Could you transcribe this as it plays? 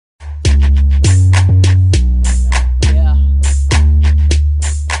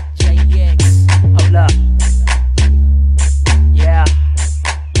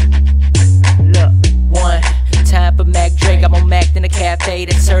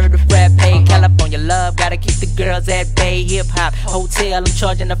word to frappe. California love, gotta keep the girls at bay. Hip hop, hotel, I'm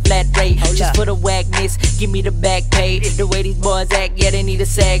charging a flat rate. Just for the whackness, give me the back pay. The way these boys act, yeah, they need a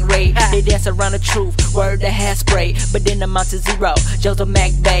sag rate. They dance around the truth, word to hairspray. But then amount to zero, Joseph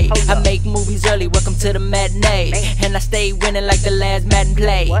McVay. I make movies early, welcome to the matinee. And I stay winning like the last Madden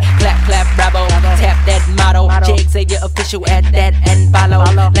play. Clap, clap, bravo, tap that motto. J.Xavier official at that and follow.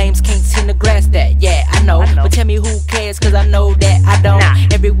 Lames can't seem to grasp that, yeah, I know. But tell me who cares, cause I know that I don't.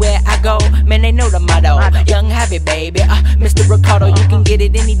 Everywhere I go, man, they know the motto. Young Javi, baby, Mr. Ricardo, you can get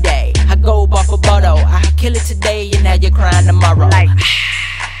it any day. I go off a bottle, I kill it today and now you're crying tomorrow.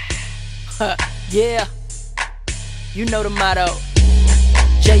 Yeah, you know the motto.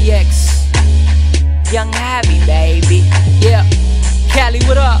 JX, Young Javi, baby. Yeah, Cali,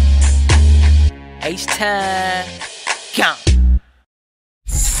 what up? H-time, count.